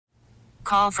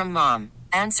call from mom.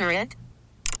 Answer it.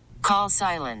 Call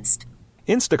silenced.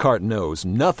 Instacart knows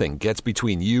nothing gets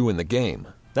between you and the game.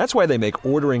 That's why they make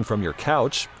ordering from your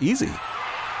couch easy.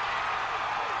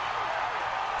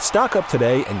 Stock up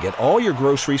today and get all your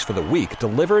groceries for the week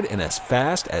delivered in as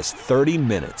fast as 30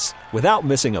 minutes without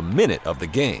missing a minute of the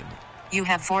game. You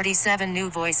have 47 new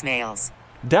voicemails.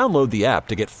 Download the app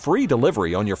to get free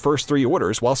delivery on your first 3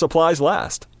 orders while supplies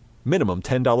last. Minimum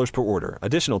 $10 per order.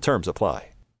 Additional terms apply.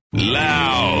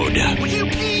 Loud. Will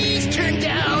you please turn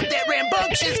down that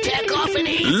rambunctious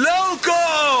cacophony?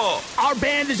 Local. Our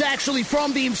band is actually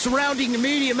from the surrounding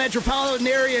immediate metropolitan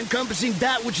area encompassing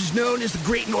that which is known as the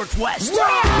Great Northwest.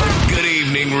 Good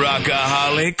evening,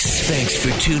 Rockaholics. Thanks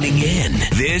for tuning in.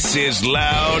 This is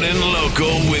Loud and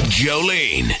Local with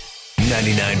Jolene.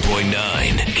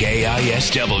 99.9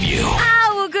 KISW.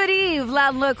 Oh, well, good eve,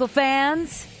 Loud and Local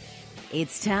fans.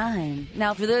 It's time.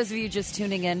 Now, for those of you just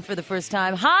tuning in for the first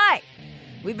time, hi!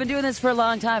 We've been doing this for a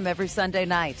long time, every Sunday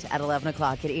night at 11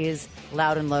 o'clock. It is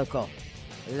Loud and Local,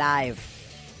 live,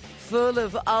 full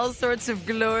of all sorts of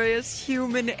glorious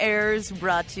human airs,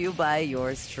 brought to you by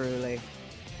yours truly.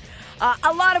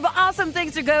 A lot of awesome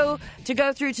things to go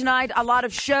through tonight, a lot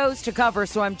of shows to cover,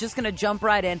 so I'm just going to jump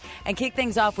right in and kick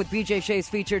things off with BJ Shea's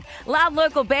featured Loud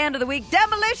Local Band of the Week,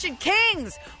 Demolition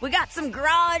Kings. We got some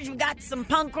garage, we got some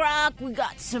punk rock, we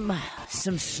got some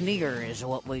sneer is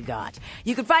what we got.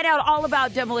 You can find out all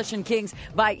about Demolition Kings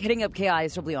by hitting up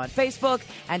KISW on Facebook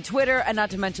and Twitter, and not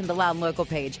to mention the Loud and Local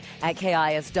page at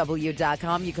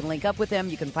KISW.com. You can link up with them,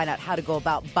 you can find out how to go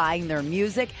about buying their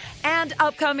music and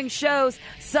upcoming shows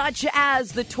such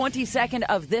as the 22nd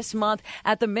of this month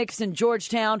at the Mix in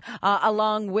Georgetown,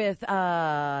 along with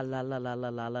Guns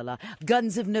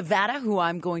of Nevada, who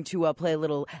I'm going to play a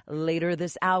little later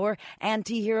this hour,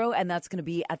 Anti-Hero, and that's going to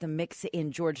be at the Mix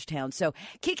in Georgetown. So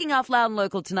kicking off Loud and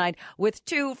Local tonight with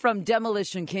 2 from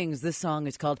Demolition Kings. This song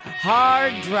is called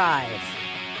Hard Drive.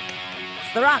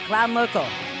 It's The Rock, Loud and Local.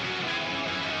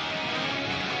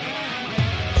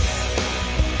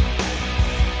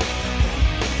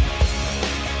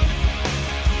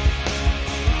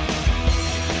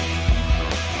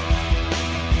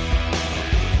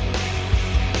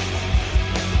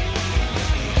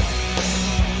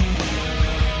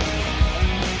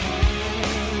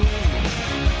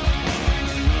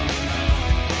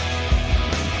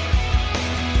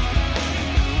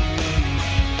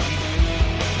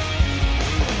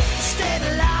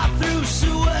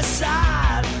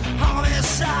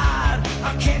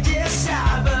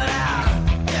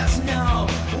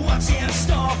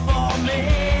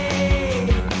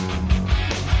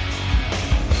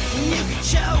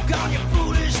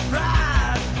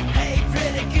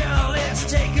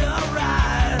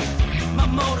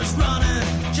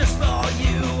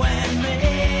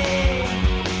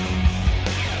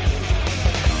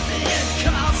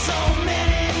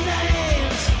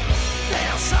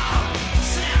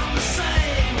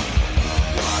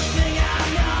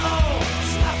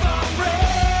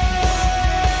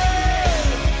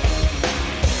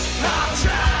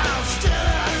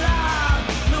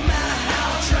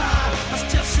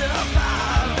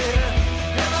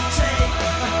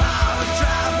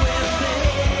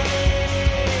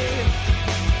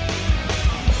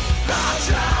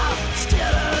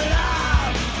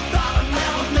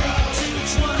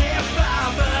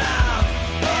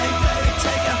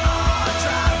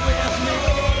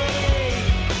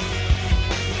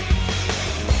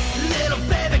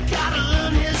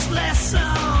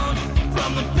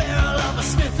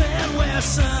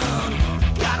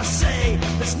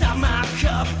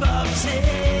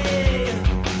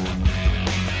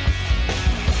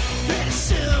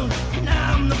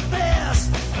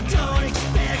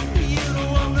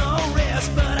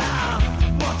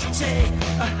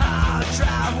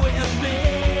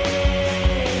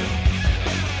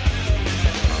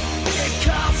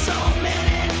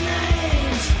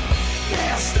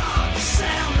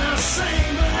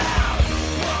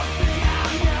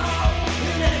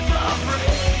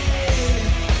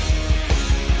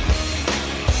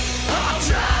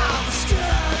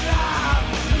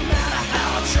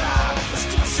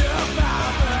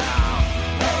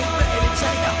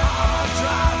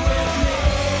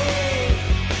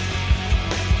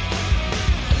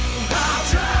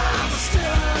 I'll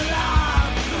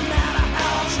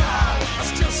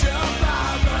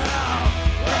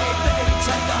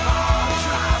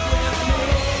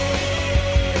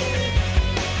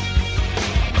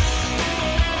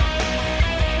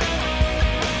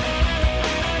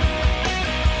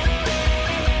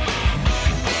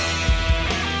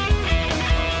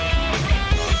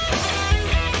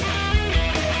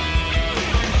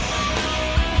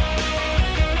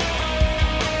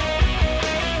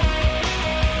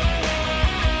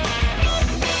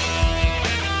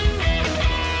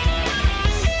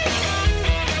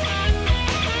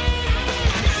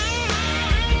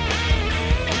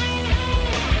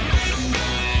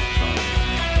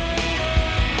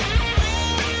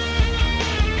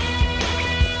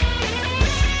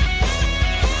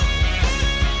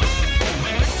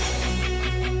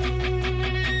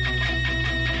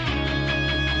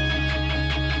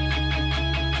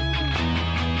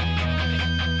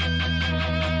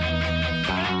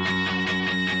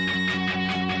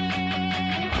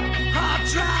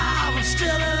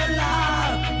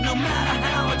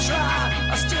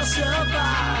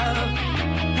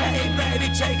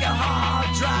take a hard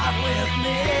drive with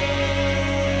me.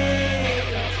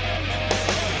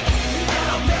 And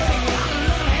I'll make a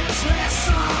learner's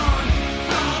lesson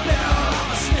from the barrel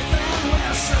of a Smith &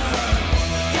 Wesson.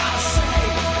 Gotta say,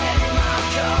 that ain't my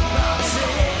cup of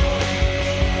tea.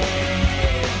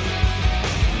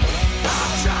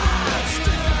 Hard drive,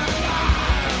 still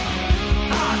alive.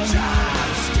 Hard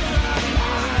drive, still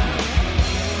alive.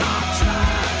 Hard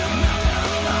drive, melting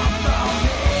love from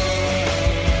me.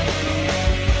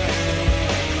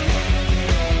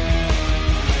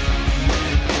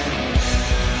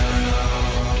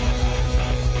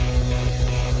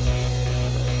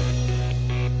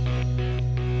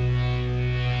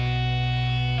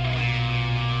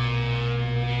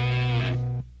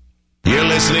 You're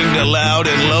listening to Loud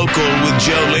and Local with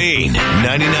Jolene,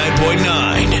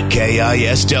 99.9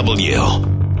 KISW.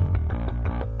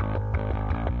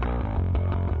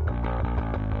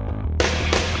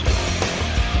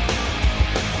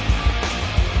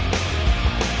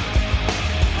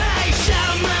 Hey,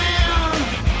 Shadow Man,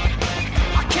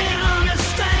 I can't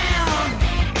understand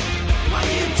why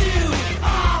you do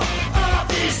all of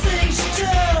these things you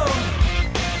do.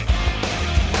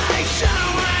 Hey,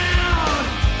 Shadow Man,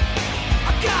 I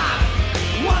got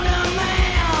Wonder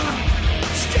Man.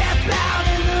 Step out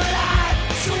in the light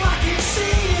so I can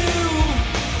see you.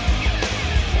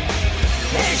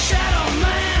 Hey, Shadow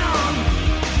Man,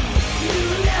 you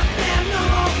left me no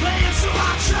more plans, so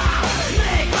I try to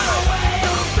make my way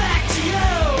on back to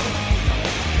you.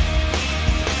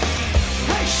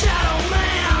 Hey, Shadow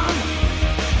Man,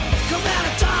 come out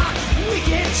of dark, we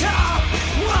can talk.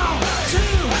 Want to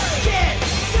get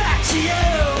back to you.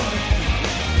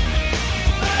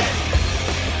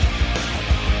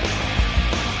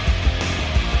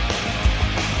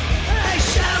 Hey,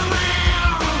 Shadow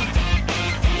Man,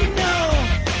 you know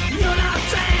you're not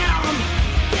down.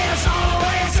 There's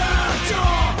always a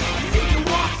door you can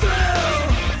walk through.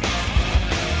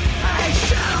 Hey,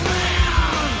 Shadow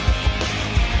Man,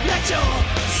 let your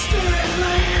spirit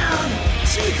land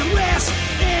so you can rest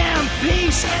in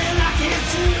peace, and I can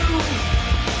too.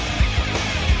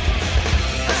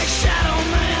 Hey, Shadow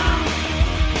Man,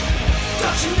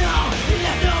 don't you know you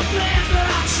left no plans, but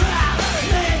I'll try to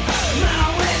make my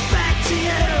way back to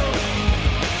you.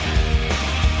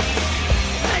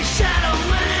 Hey, Shadow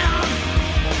Man,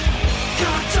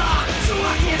 come talk so I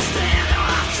can stand, or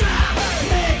I'll try to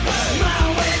make my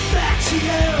way back to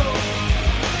you.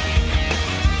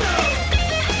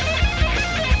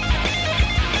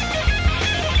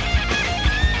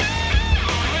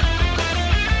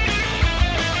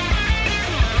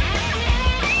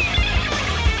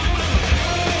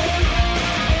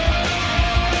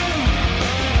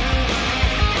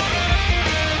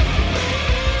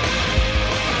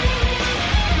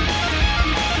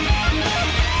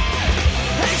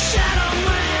 Hey, Shadow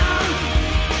Man,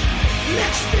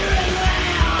 let spirit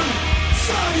land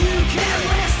so you can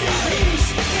rest in peace,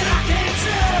 and I can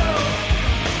too.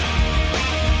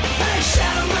 Hey,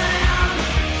 Shadow Man,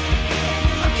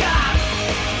 I got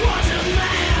Wonder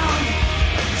Man.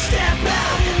 Step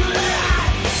out in the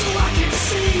light so I can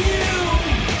see you.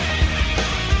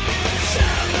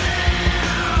 Shadow Man,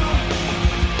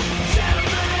 Shadow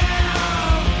Man,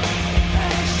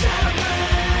 hey, Shadow Man.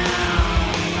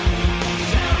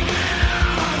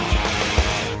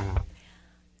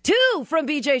 Two from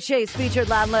BJ Shays featured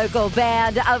Loud and Local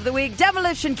Band of the Week.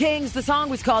 Demolition Kings. The song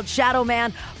was called Shadow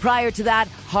Man. Prior to that,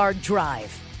 Hard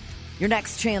Drive. Your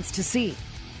next chance to see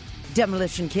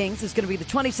Demolition Kings is going to be the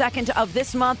 22nd of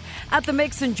this month at the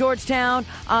Mix in Georgetown,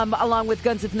 along with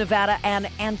Guns of Nevada and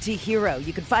Anti-Hero.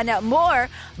 You can find out more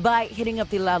by hitting up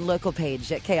the Loud and Local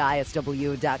page at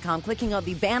KISW.com, clicking on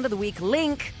the Band of the Week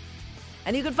link,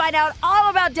 and you can find out all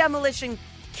about Demolition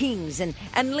Kings and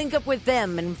link up with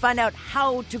them and find out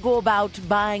how to go about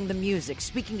buying the music.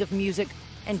 Speaking of music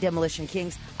and Demolition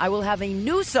Kings, I will have a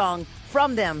new song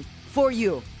from them for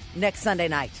you next Sunday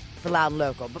night for Loud and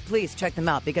Local. But please check them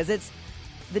out because it's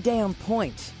the damn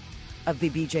point of the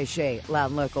BJ Shea Loud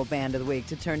and Local Band of the Week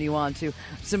to turn you on to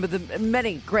some of the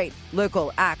many great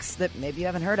local acts that maybe you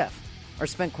haven't heard of or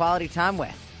spent quality time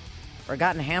with or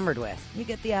gotten hammered with. You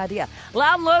get the idea.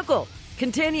 Loud and Local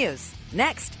continues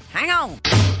next. Hang on.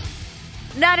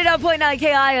 99.9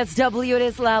 KISW, it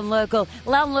is Loud and Local.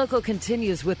 Loud and Local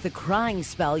continues with The Crying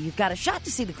Spell. You've got a shot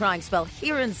to see The Crying Spell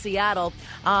here in Seattle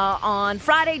on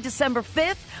Friday, December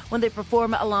 5th, when they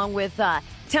perform along with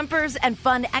Tempers and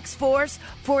Fun X-Force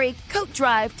for a coat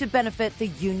drive to benefit the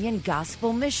Union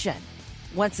Gospel Mission.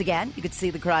 Once again, you could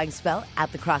see The Crying Spell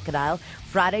at the Crocodile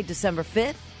Friday, December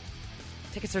 5th.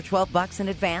 Tickets are $12 in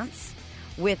advance.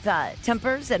 with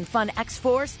Tempers and Fun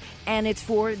X-Force, and it's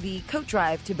for the coat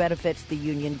drive to benefit the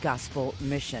Union Gospel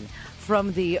Mission.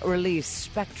 From the release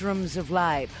Spectrums of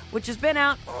Light, which has been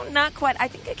out, not quite, I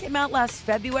think it came out last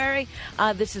February.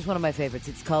 This is one of my favorites.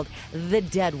 It's called The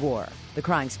Dead War. The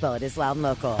Crying Spell. It is Loud and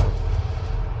Local.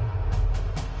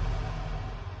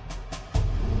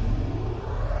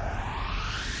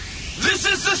 This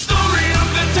is the story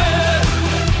of the dead.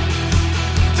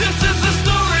 This is the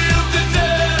story of the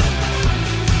dead.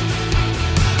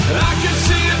 I can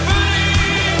see it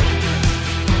burning.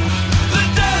 The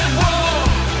dead war.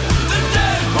 The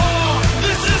dead war.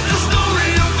 This is the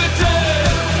story of the dead.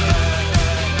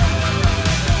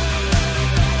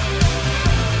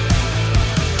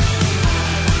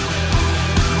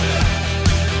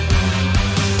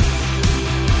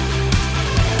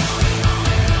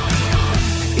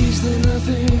 Is there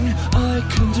nothing I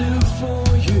can do for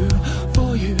you,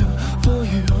 for you, for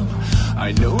you?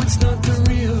 I know it's not the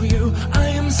real you. I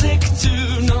am sick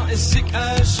too, not as sick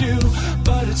as you,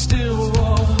 but it's still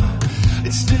war.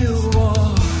 It's still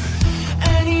war.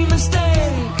 Any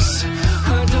mistakes?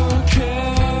 I don't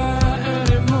care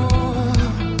anymore.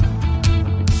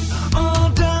 All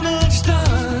damage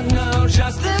done now,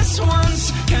 just this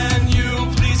once. Can you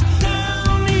please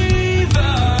tell me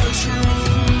the truth?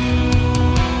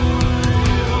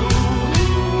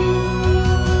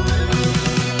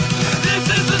 This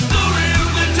is the story of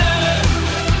the dead.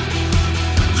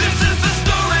 This is the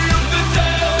story of the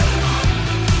dead.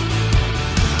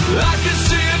 I can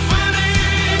see it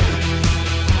burning.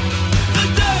 The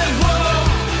dead war.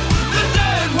 The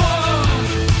dead war.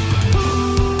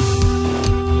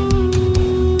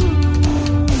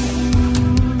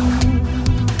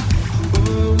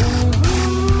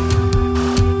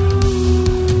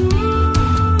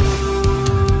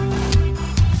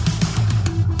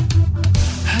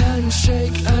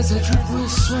 Handshake as I drip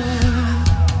with sweat.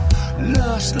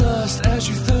 Lust as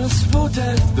you thirst for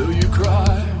death, though you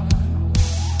cry.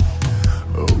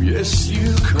 Oh yes,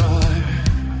 you cry.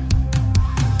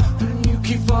 And you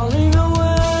keep falling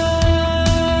away.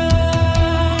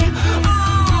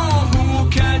 Oh, who will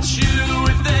catch you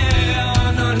if they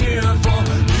are not here for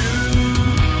you?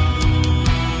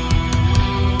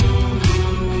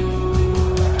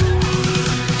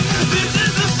 This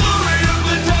is the story of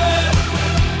the dead.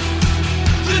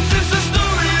 This is the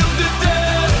story of the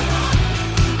dead.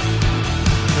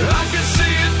 I can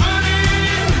see it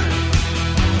burning.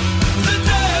 The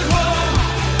dead war.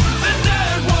 The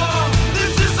dead war.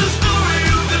 This is the story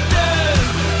of the dead.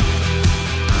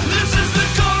 This is the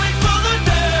calling for the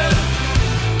dead.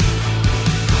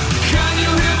 Can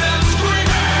you hear them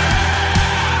screaming?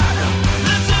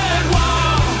 The dead war.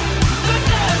 The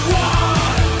dead war.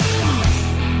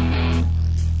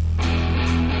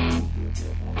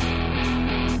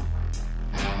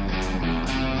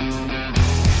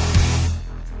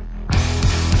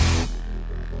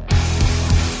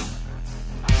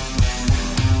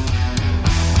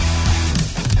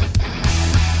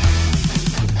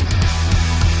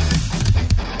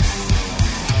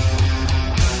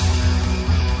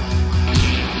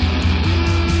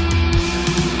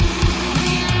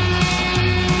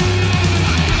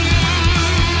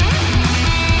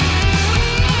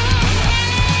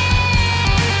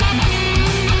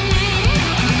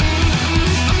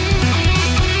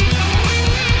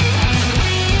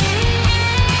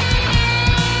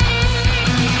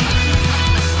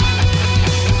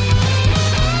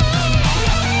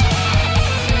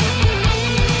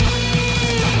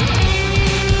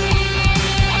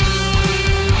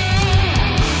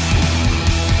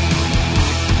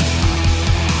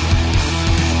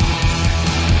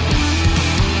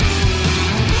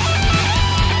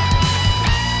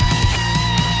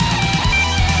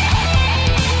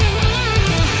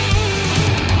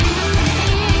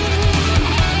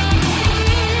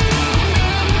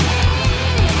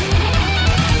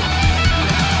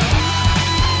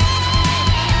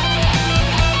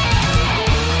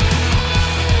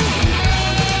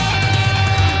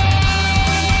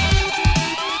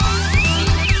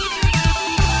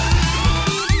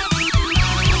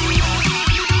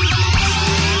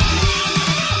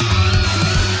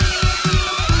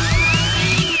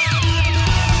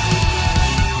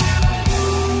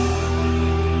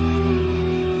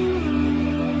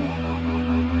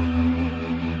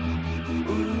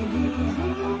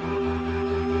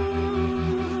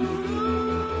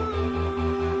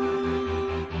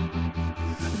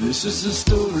 This is the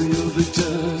story of the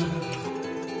dead.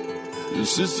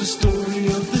 This is the story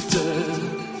of the dead.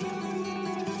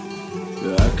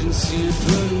 I can see it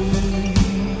burning.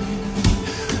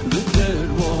 The dead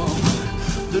war.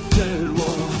 The dead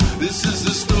war. This is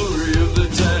the story of the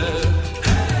dead.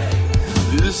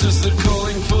 This is the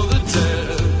calling for the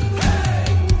dead.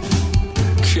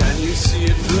 Can you see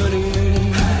it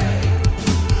burning?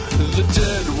 The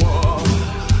dead war,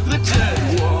 the dead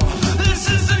war. This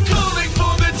is the calling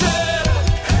for the dead.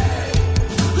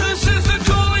 This is the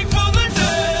calling for the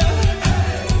dead.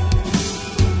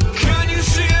 Can you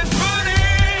see it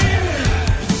burning?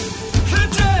 The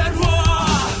dead war,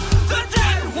 the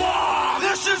dead war.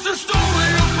 This is the story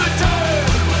of the dead.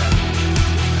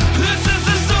 This is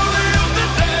the story of the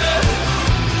dead.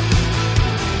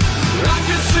 I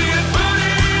can see it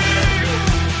burning.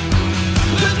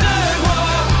 The dead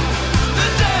war, the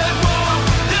dead war.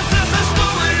 This is the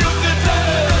story of the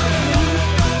dead.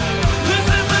 This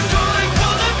is the calling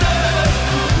for the dead.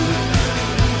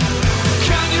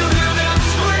 Can you hear them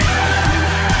scream?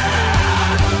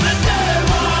 The dead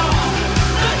war,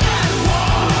 the dead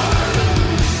war.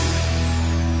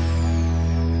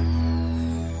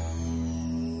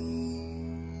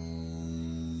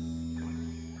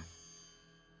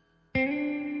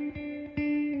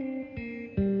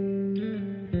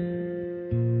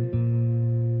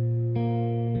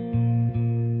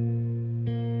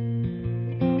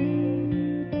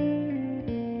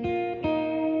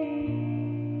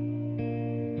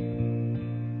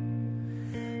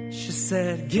 She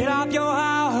said, get off your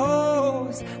high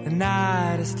horse, the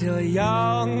night is still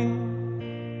young.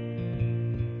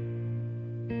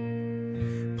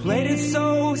 Played it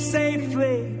so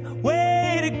safely,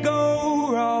 way to go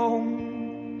wrong.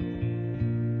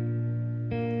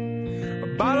 A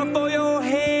bottle for your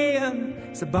hand,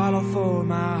 it's a bottle for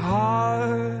my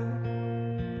heart.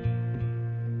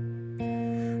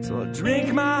 So I'll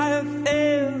drink my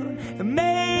fill and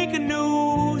make a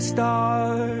new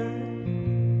start.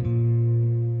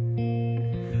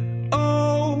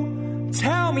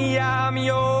 Tell me I'm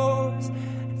yours.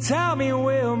 Tell me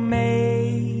we'll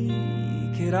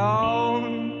make it on.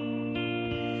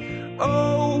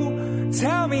 Oh,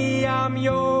 tell me I'm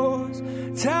yours.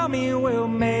 Tell me we'll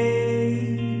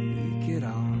make it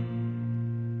on.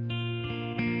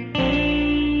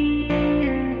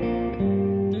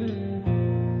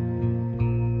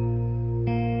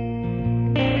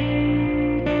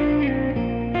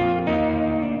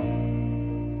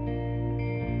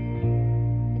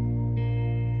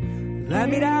 Let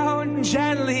me down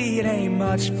gently, it ain't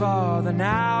much farther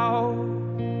now.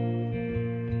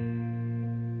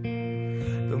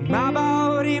 But my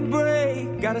body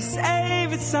break, gotta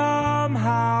save it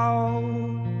somehow.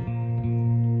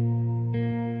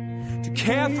 Too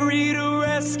carefree to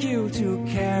rescue, too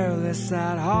careless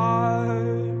at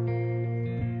heart.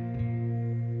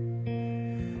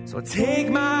 So I take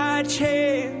my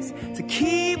chance to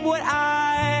keep what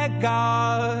I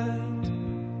got.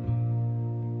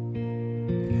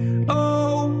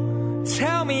 Oh,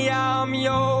 tell me I'm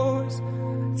yours.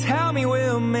 Tell me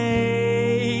we'll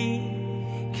make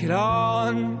it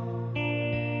on.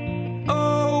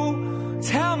 Oh,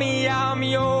 tell me I'm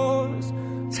yours.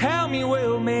 Tell me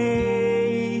we'll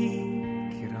make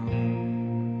it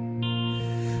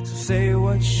on. So say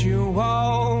what you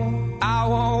want. I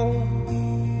won't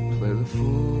play the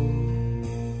fool.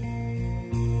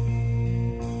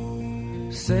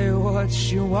 Say what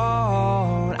you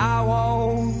want. I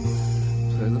won't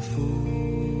play the fool.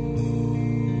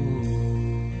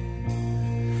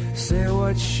 Say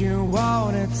what you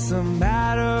want. It's a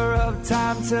matter of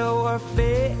time till we're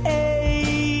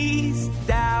face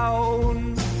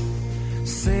down.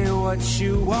 Say what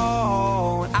you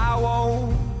want. I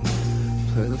won't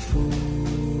play the fool.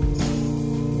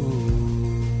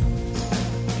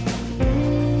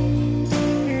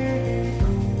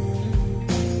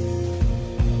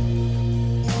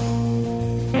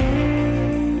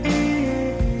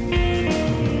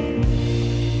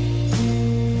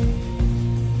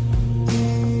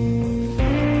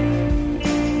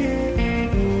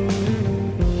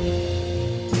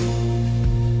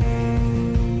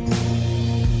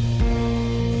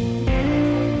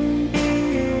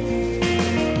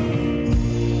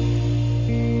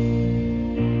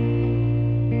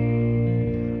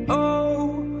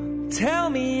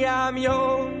 I'm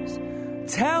yours.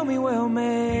 Tell me we'll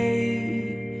make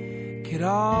it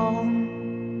on.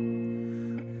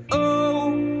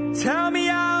 Oh, tell me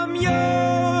I'm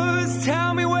yours.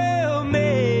 Tell me we'll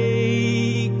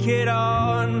make it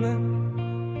on.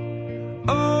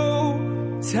 Oh,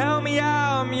 tell me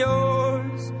I'm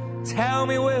yours. Tell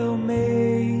me we'll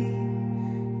make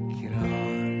it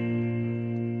on.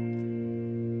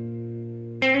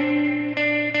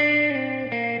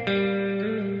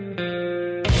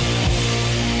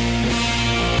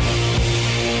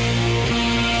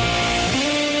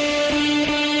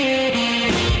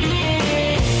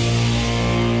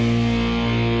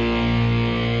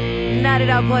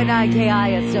 99.9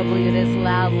 KISW, this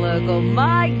loud and local.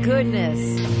 My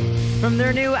goodness. From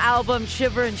their new album,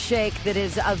 Shiver and Shake, that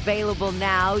is available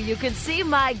now. You can see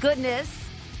My Goodness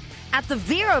at the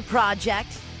Vera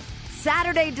Project,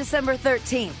 Saturday, December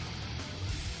 13th.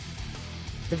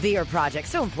 The Vera Project.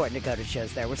 So important to go to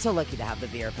shows there. We're so lucky to have the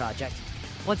Vera Project.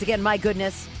 Once again, My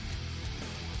Goodness.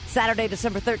 Saturday,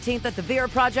 December 13th at the Vera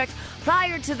Project.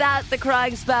 Prior to that, The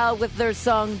Crying Spell with their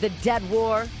song, The Dead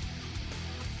War.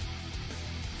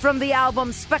 From the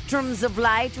album Spectrums of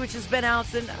Light, which has been out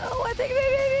since, I think maybe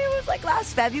it was like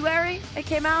last February it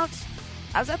came out.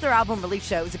 I was at their album release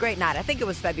show. It was a great night. I think it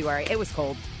was February. It was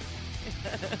cold.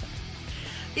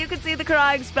 You can see The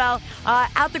Crying Spell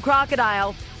at the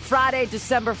Crocodile Friday,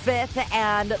 December 5th,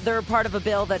 and they're part of a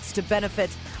bill that's to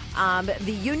benefit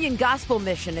the Union Gospel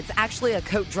Mission. It's actually a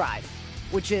coat drive,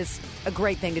 which is a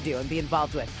great thing to do and be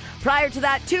involved with. Prior to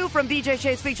that, two from BJ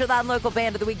Shea's featured loud and local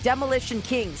band of the week, Demolition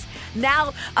Kings.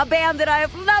 Now, a band that I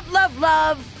have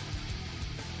loved.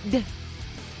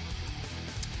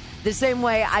 The same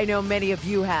way I know many of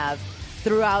you have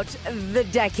throughout the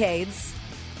decades.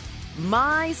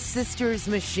 My Sister's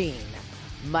Machine.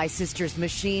 My Sister's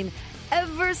Machine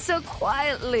ever so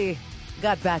quietly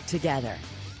got back together.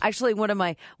 Actually, one of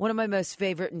my most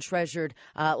favorite and treasured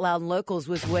Loud and Locals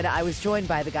was when I was joined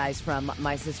by the guys from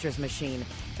My Sister's Machine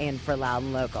and for Loud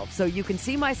and Local. So you can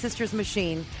see My Sister's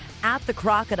Machine at the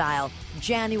Crocodile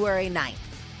January 9th.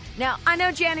 Now, I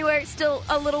know January is still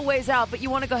a little ways out, but you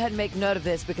want to go ahead and make note of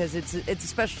this because it's a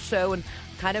special show and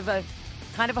kind of a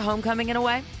homecoming in a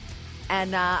way.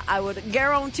 And I would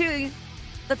guarantee you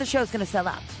that the show's going to sell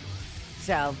out.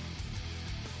 So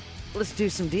let's do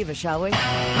some diva, shall we?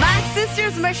 My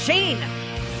Sister's Machine.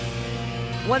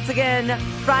 Once again,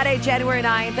 Friday, January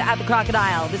 9th at the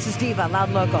Crocodile. This is Diva, Loud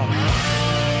and Local.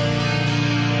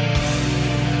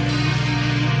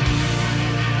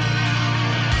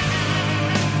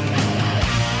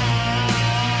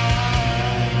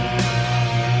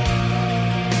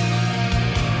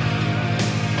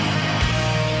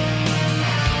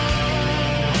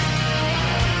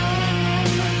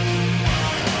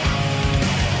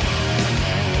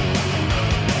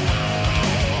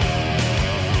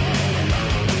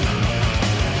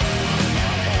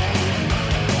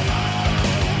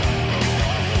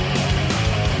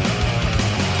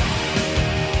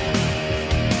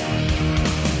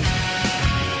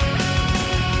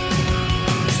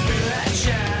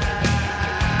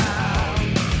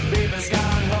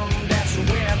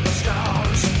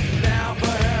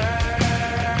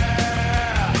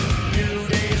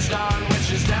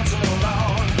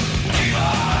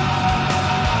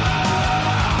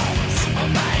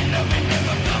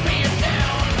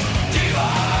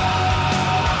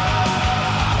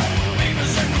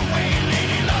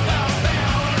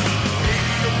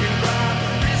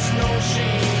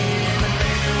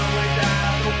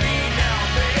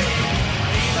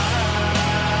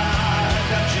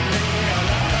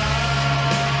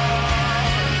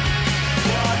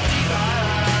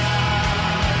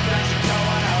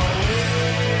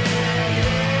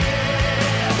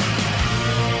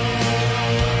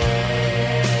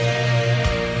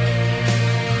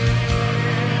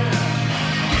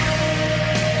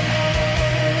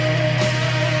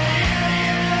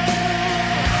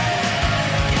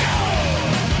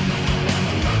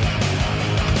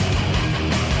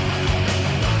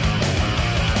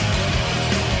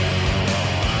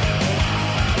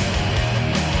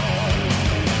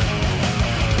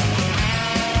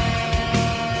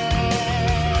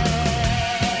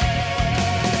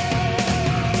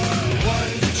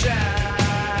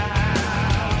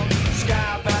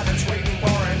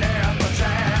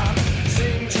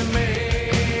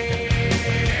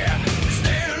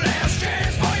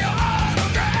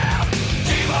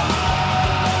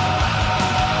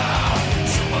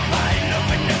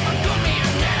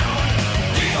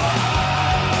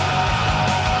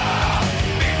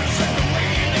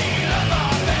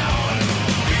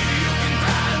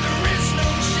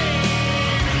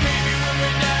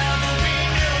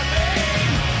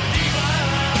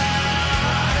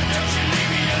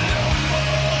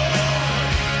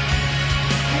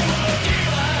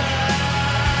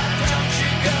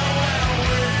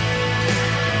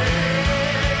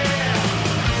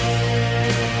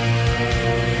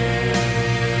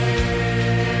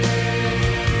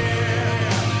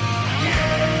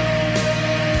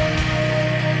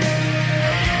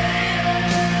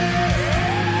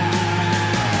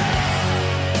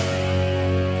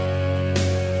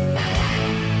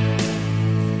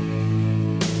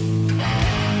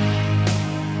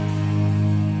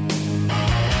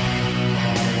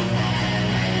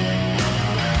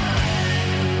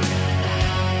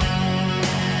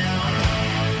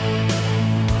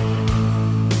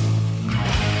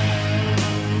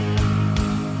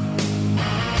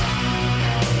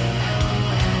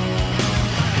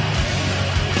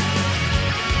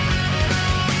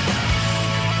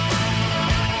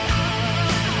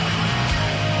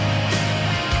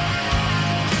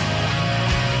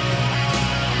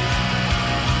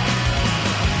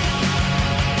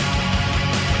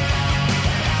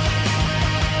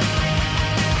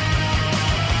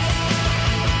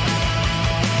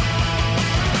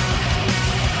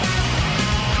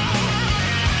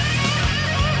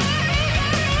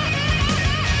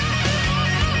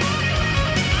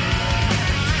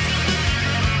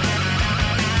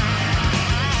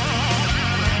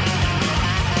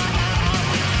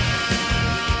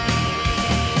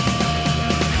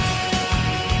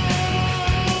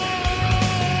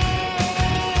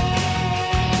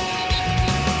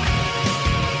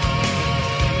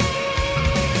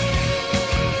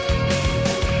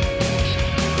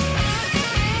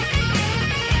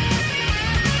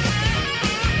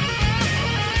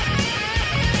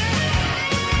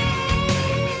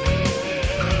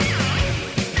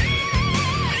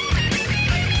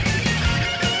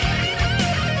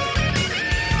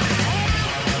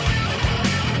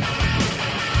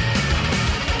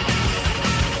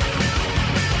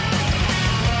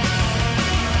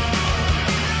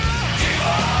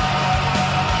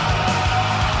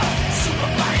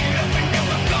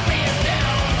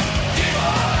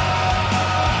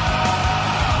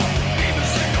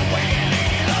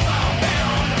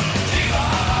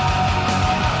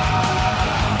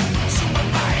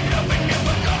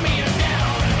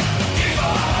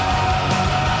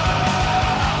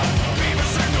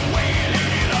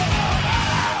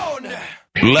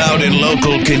 Loud and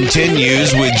Local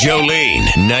continues with Jolene,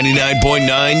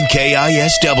 99.9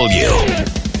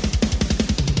 KISW.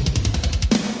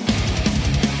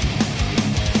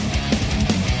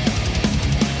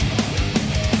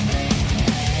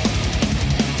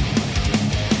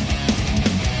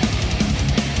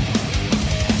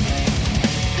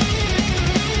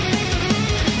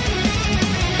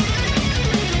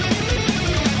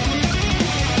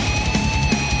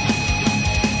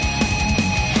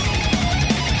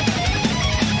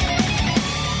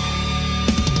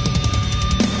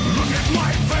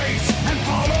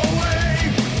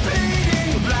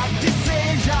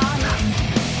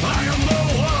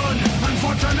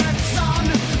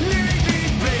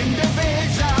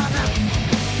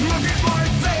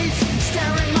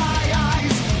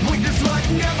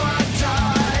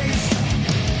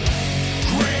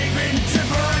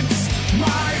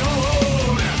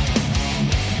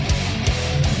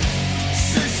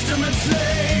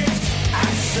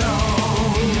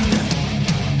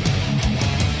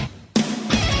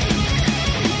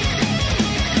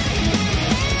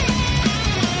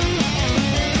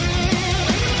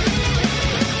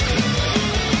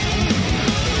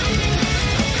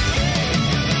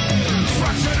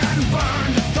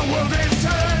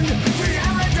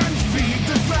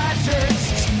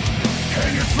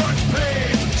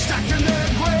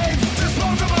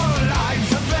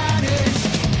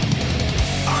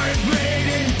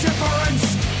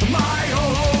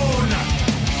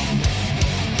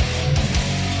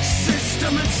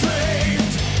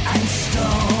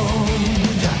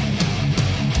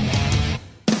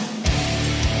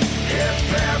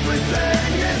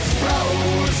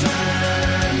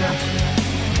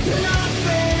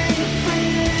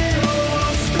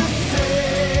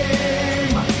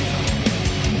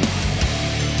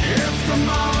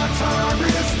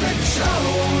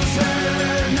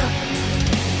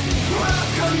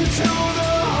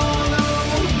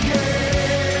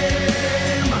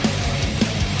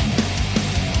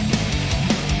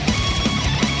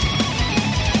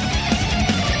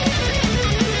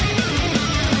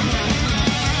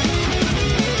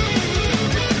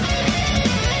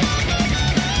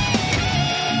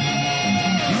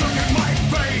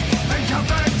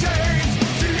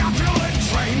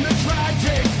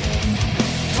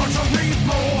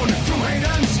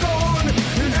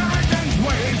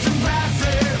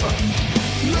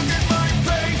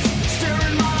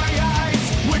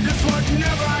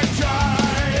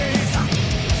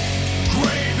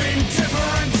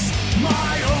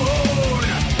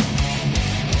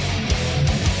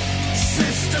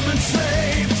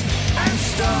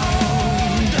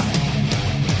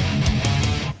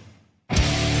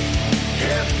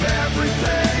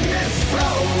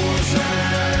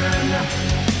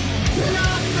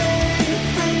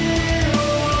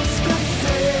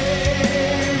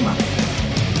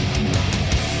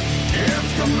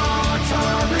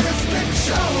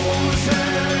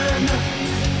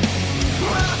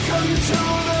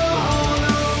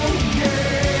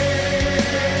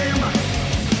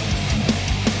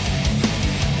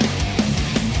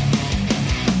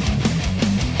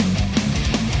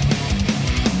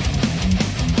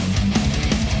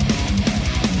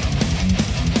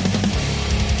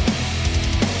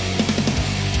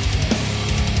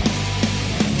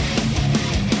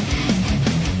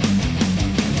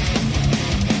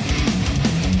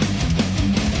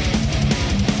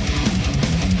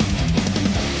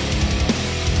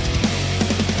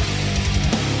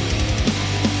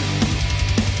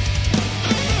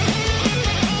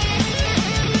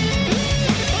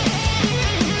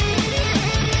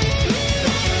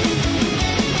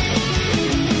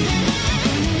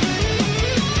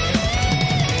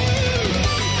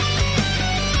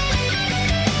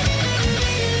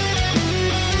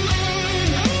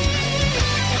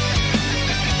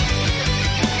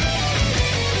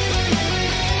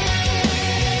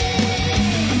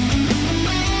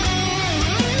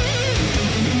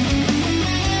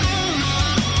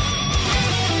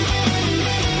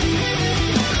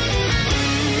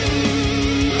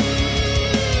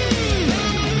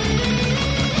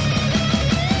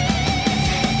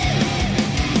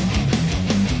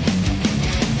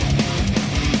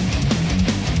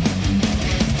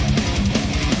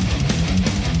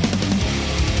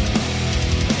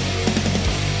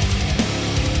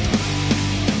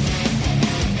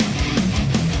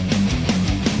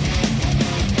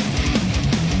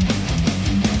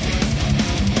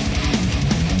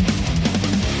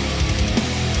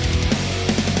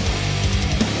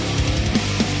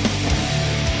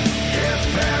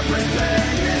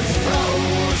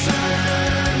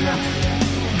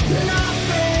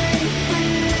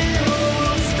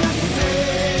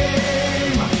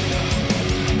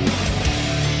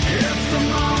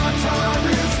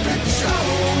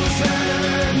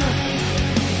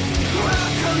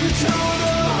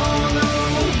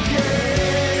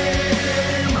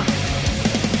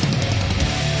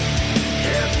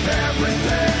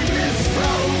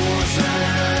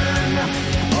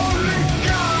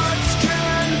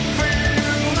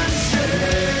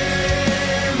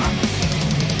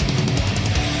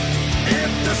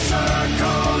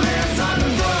 circle is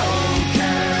unbroken.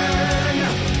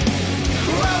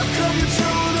 Welcome to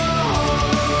the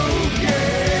whole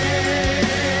game.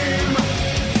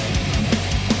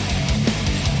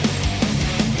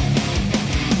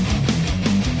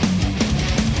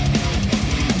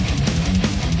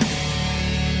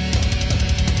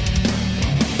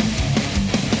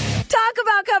 Talk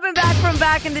about coming back from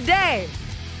back in the day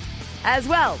as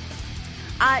well.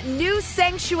 New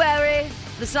Sanctuary.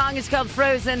 The song is called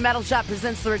Frozen. Metal Shop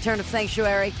presents the return of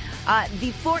Sanctuary.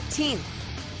 The 14th.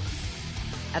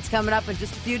 That's coming up in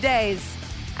just a few days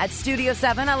at Studio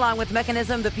 7, along with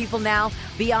Mechanism, The People Now,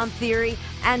 Beyond Theory,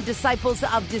 and Disciples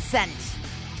of Dissent.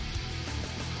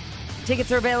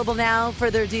 Tickets are available now.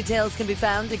 Further details can be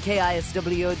found at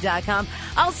KISW.com.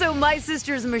 Also, My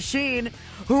Sister's Machine,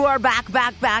 who are back,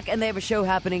 and they have a show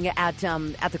happening at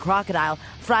the Crocodile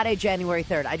Friday, January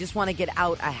 3rd. I just want to get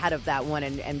out ahead of that one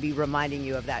and be reminding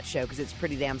you of that show because it's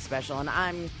pretty damn special. And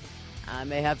I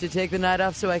may have to take the night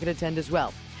off so I can attend as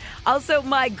well. Also,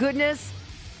 My Goodness,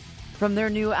 from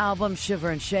their new album, Shiver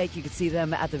and Shake. You can see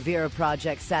them at the Vera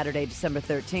Project Saturday, December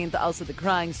 13th. Also, The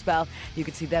Crying Spell. You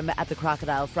can see them at the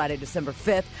Crocodile Friday, December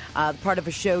 5th. Part of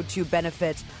a show to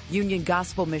benefit Union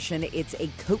Gospel Mission. It's a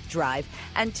coat drive.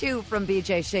 And 2 from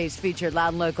BJ Shea's featured Loud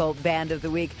and Local Band of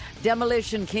the Week,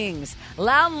 Demolition Kings.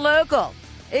 Loud and Local.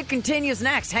 It continues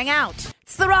next. Hang out.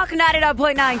 It's the Rock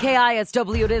 99.9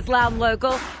 KISW. It is Loud and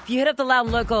Local. If you hit up the Loud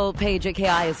and Local page at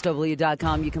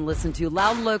KISW.com, you can listen to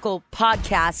Loud and Local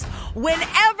podcasts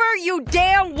whenever you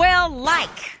damn well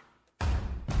like.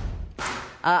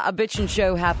 A bitchin'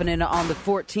 show happening on the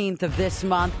 14th of this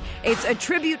month. It's a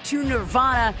tribute to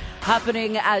Nirvana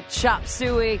happening at Chop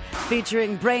Suey,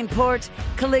 featuring Brainport,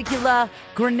 Caligula,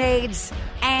 Grenades,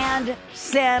 and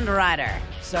Sandrider.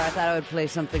 So I thought I would play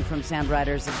something from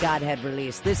Sandrider's Godhead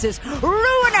release. This is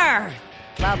Ruiner!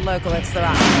 Loud and Local, it's The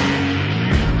Rock.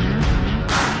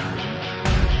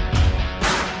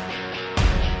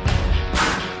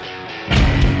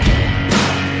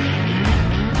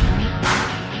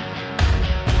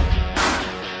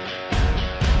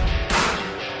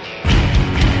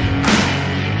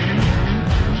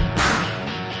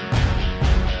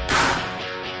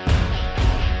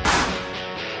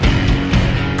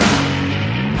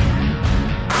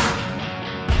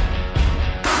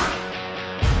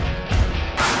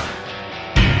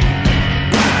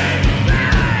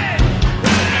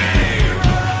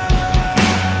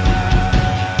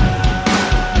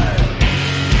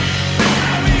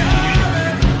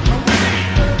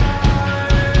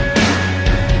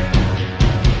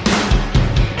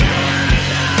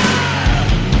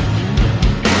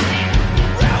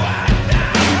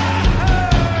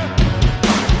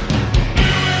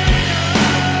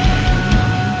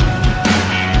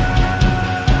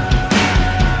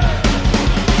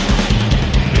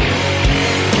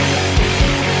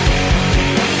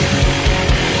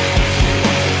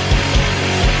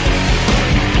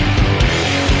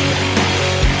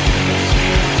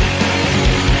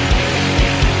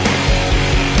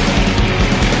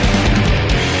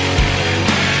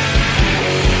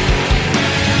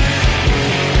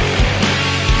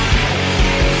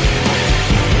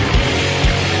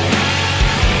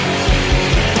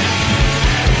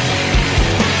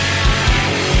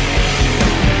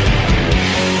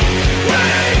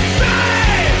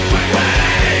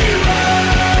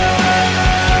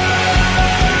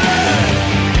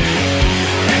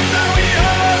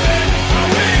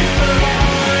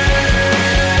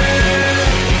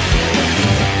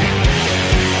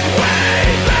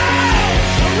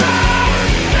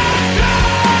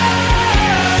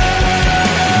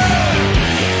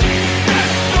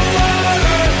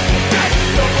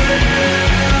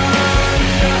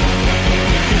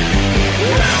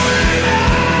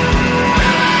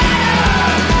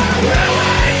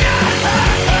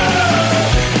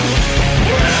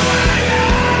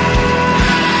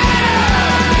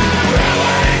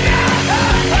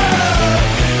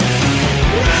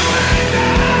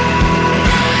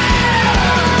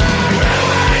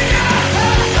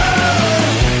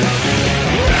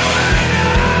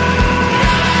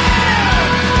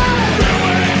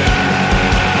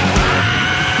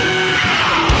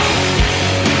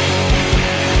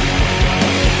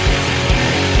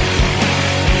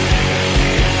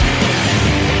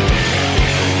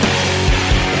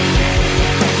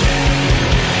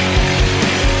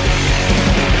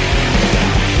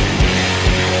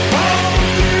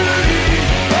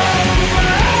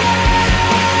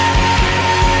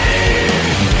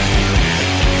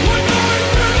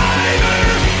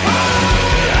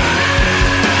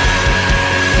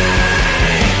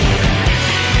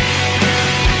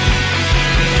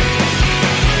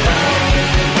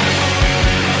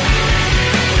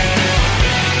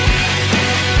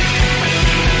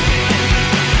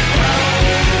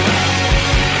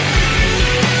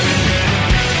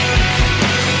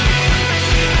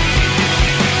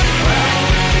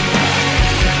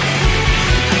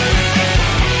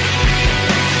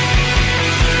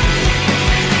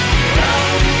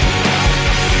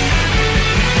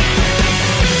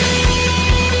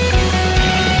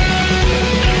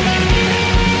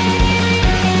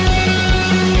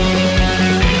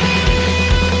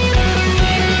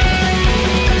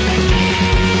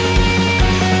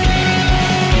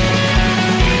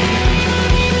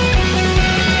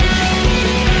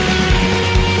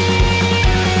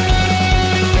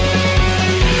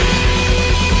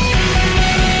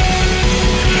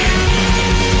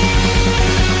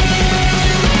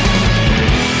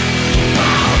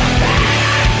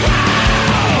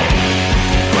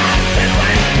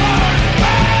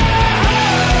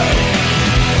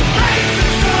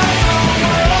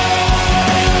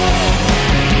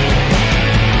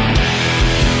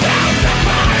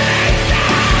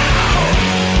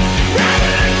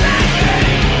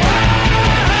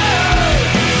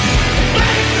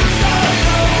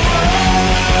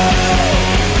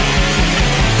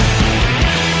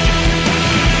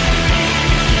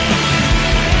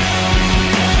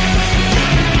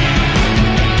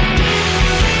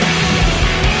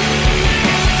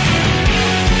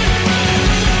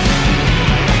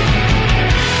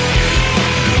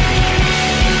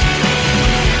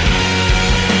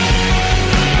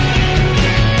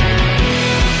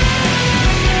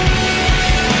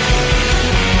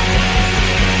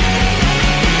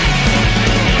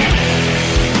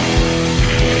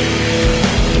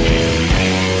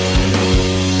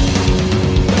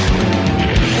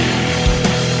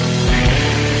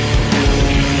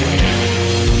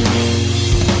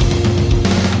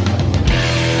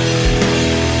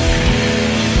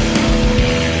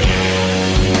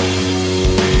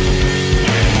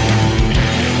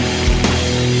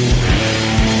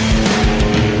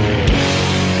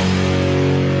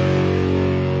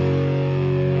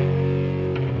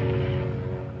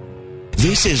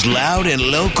 This is Loud and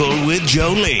Local with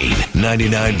Jolene.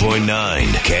 99.9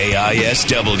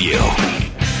 KISW.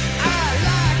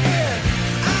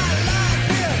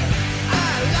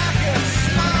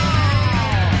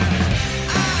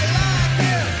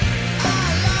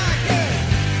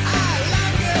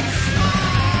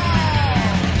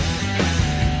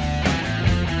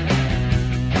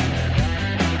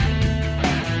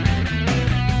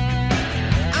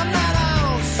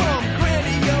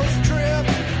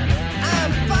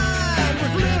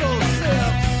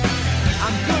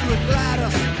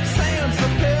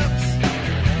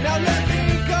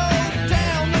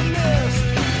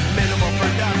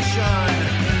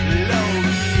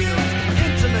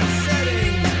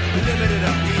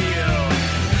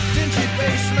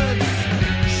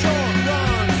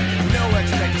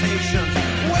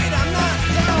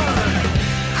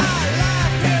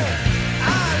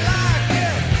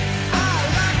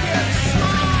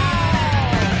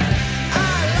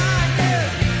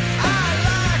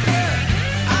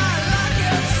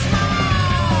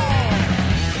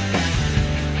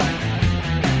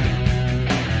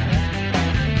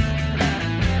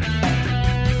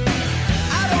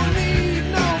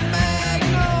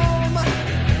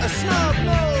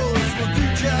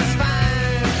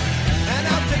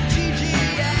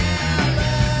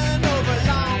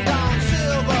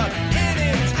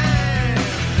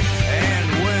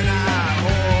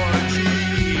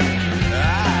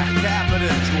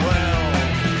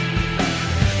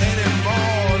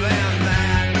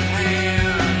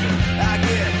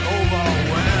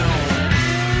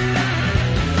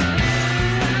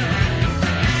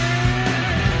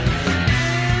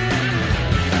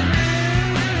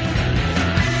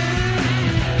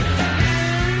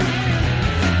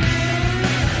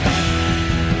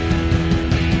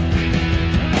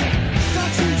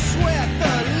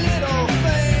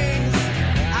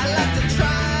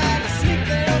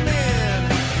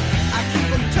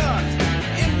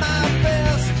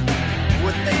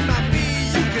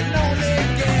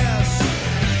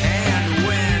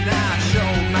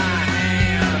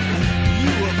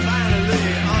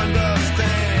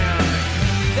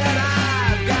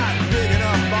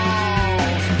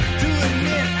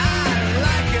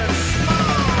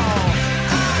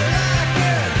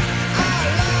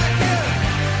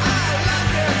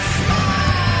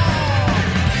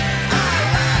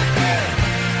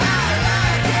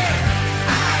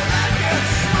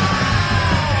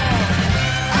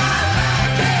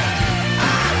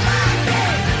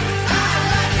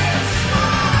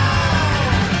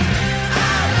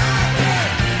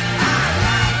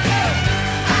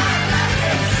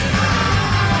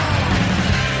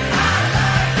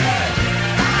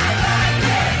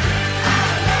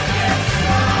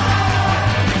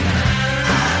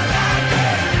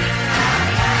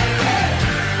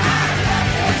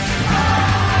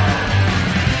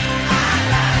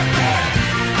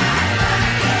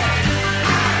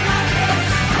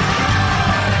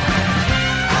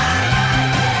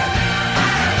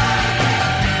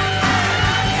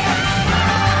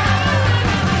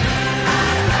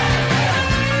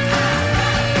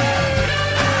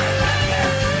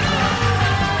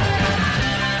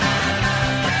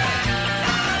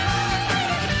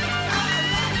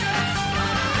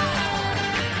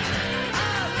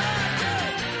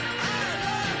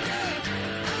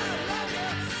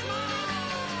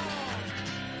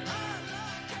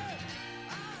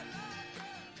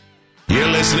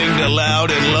 Listening to Loud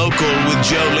and Local with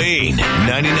Jolene,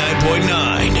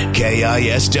 99.9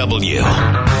 KISW.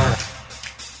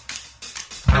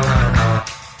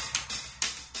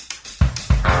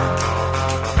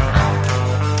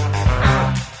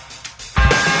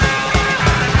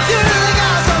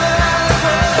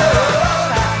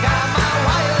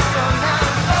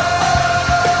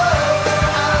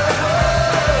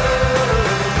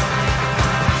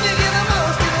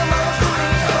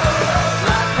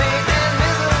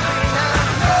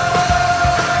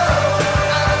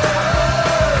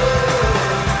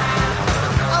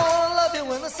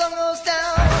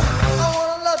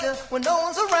 When no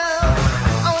one's around,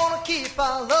 I wanna keep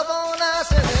our love on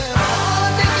ice and then I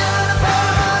wanna take you in a part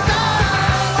of my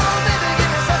time. Oh, baby, give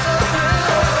me such a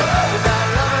thrill. Without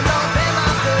loving, don't pay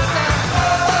my bills now.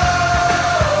 Oh,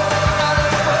 out of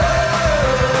the world.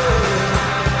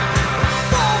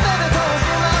 Oh, baby, come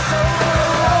steal my soul.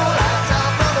 Lights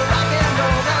out from the rock and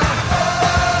roll now. Oh,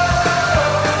 out of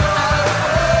the world.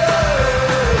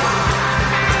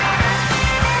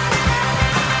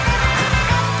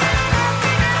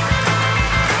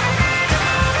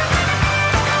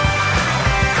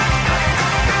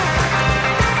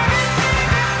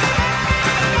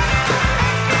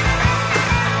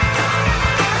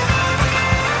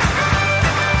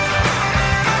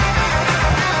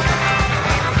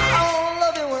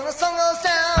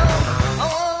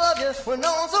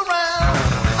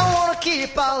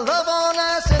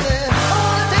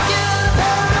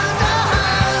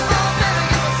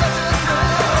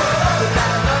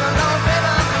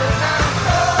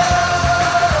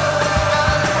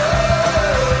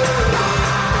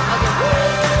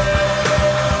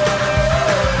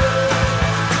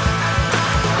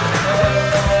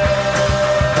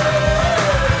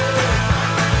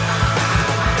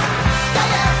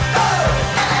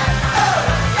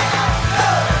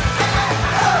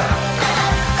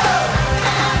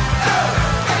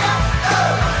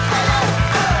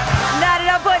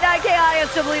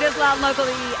 It is Loud and Local,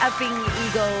 the effing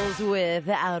Eagles with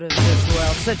Out of This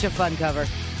World. Such a fun cover.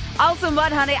 Also,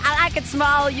 Mudhoney. I Like It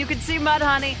Small. You can see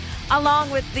Mudhoney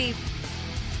along with the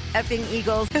effing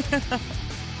Eagles.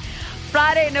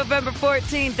 Friday, November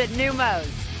 14th at Numos.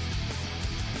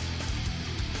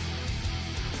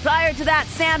 Prior to that,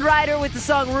 Sand Rider with the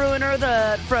song Ruiner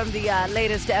from the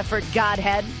latest effort,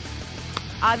 Godhead.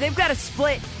 They've got a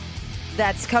split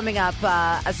that's coming up,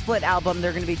 a split album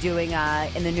they're going to be doing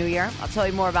in the new year. I'll tell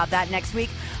you more about that next week.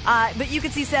 But you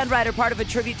can see Sand Rider, part of a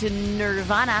tribute to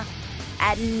Nirvana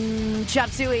at Chop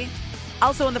Suey,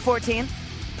 also on the 14th.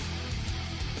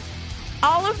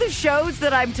 All of the shows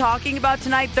that I'm talking about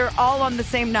tonight, they're all on the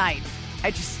same night.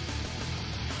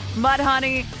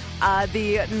 Mudhoney,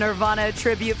 the Nirvana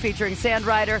tribute featuring Sand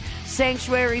Rider,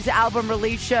 Sanctuary's album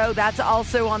release show, that's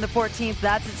also on the 14th.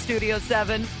 That's at Studio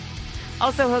 7.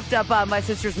 Also hooked up My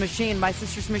Sister's Machine. My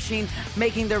Sister's Machine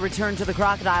making their return to the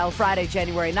Crocodile Friday,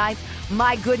 January 9th.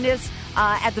 My Goodness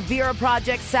at the Vera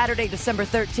Project Saturday, December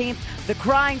 13th. The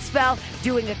Crying Spell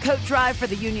doing a coat drive for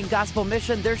the Union Gospel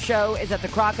Mission. Their show is at the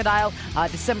Crocodile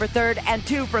December 3rd. And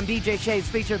 2 from BJ Shea's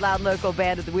featured Loud and Local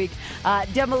Band of the Week.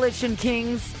 Demolition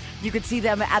Kings. You can see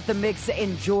them at the Mix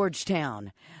in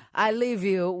Georgetown. I leave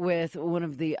you with one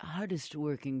of the hardest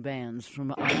working bands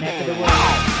from our neck of the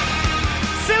woods.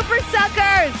 Super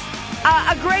Suckers!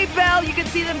 A great bell. You can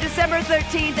see them December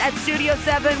 13th at Studio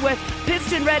 7 with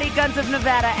Piston Ready, Guns of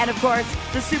Nevada, and of course,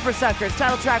 the Super Suckers.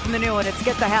 Title track from the new one, it's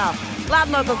Get the Hell. Loud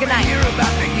and Local, good night. Hear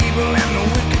about the evil and the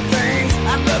wicked things.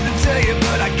 I'd love to tell you,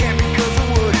 but I can't because of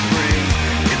what it brings.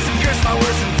 It's a curse, my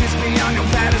worst, and feast beyond your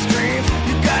baddest dreams.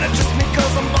 You gotta trust me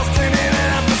cause I'm busting in and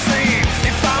out the seams.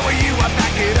 If I were you, I'd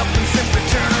pack it up and simply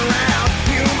turn around.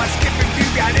 You might skip if you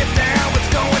got it down, what's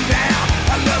going down?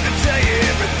 I'd love to tell you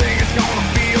everything is gonna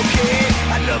be okay.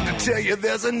 I'd love to tell you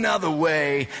there's another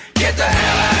way. Get the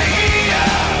hell out of here.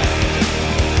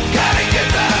 Gotta get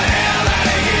the hell out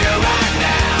of here right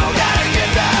now. Gotta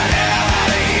get the hell out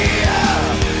of here.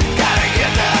 Gotta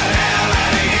get the hell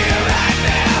out of here right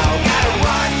now. Gotta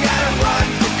run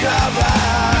for cover.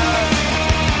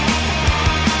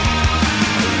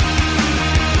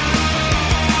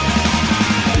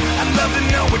 I'd love to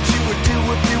know what you would do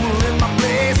if you were in my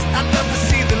place. I'd love to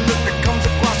see the look that comes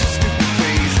across your stupid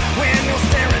face when you're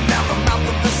staring down the mouth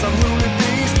of this unruly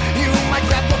beast. You might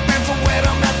grab the pants and wet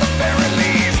them at the very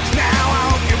least. Now I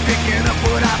hope you're picking up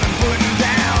what I've been putting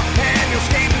down, and you're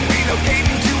skating,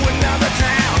 relocating to another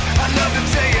town. I'd love to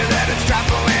tell you that it's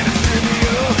trifle and it's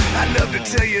trivial. I'd love to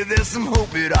tell you there's some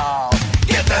hope at all.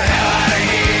 Get the hell out of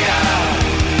here.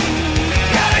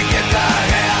 Gotta get the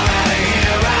hell out of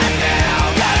here right now.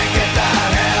 Gotta get the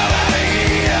hell out of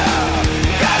here.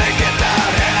 Gotta get the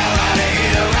hell out of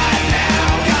here right now.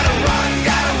 Gotta run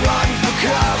for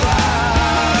cover.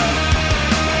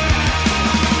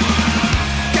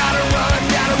 Gotta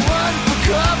run for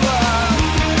cover.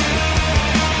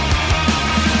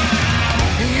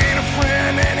 He ain't a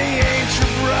friend and he ain't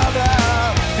your brother.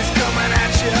 He's coming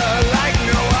at you like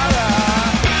no other.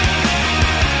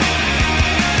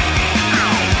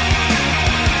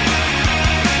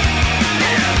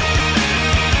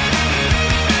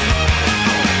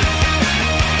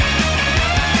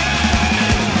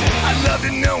 I'd love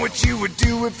to know what you would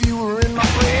do if you were in my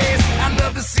place. I'd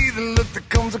love to see the look that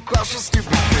comes across your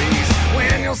stupid face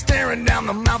when you're staring down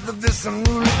the mouth of this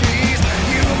unruly beast.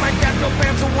 You might grab your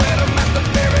pants and wet them at the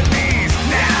very least.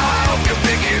 Now I hope you're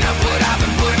picking up what I've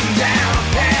been putting down,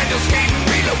 and you're skating,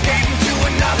 relocating to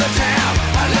another town.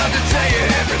 I'd love to tell you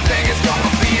everything is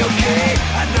gonna be okay.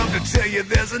 I'd love to tell you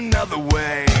there's another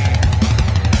way.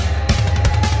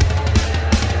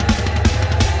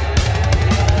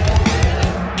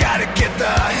 Gotta get the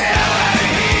hell out of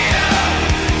here.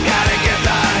 Gotta get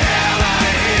the hell out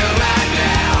of here right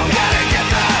now. Gotta get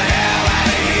the hell out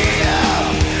of here.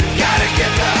 Gotta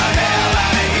get the hell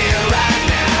out of here right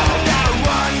now. Gotta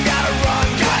run for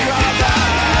cover.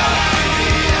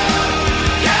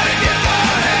 Gotta get the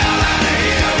hell out of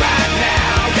here right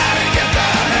now. Gotta get the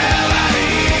hell out of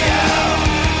here.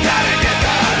 Gotta get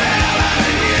the hell out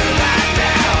of here right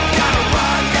now. Gotta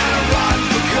run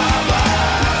for cover.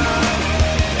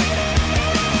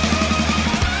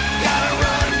 Gotta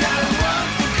run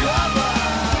for cover.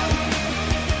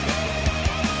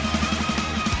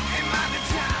 Ain't mind the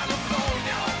time to phone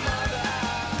your mother.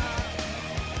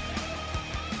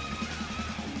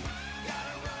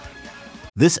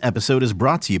 This episode is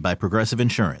brought to you by Progressive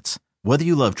Insurance. Whether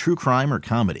you love true crime or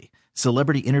comedy,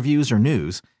 celebrity interviews or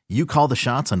news, you call the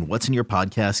shots on what's in your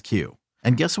podcast queue.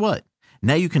 And guess what?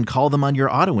 Now you can call them on your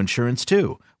auto insurance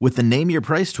too with the Name Your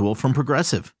Price tool from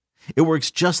Progressive. It works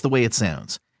just the way it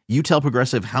sounds. You tell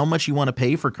Progressive how much you want to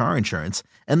pay for car insurance,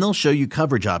 and they'll show you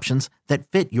coverage options that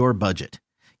fit your budget.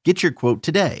 Get your quote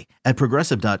today at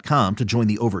Progressive.com to join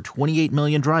the over 28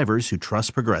 million drivers who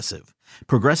trust Progressive.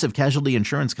 Progressive Casualty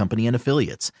Insurance Company and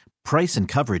Affiliates. Price and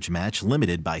coverage match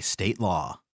limited by state law.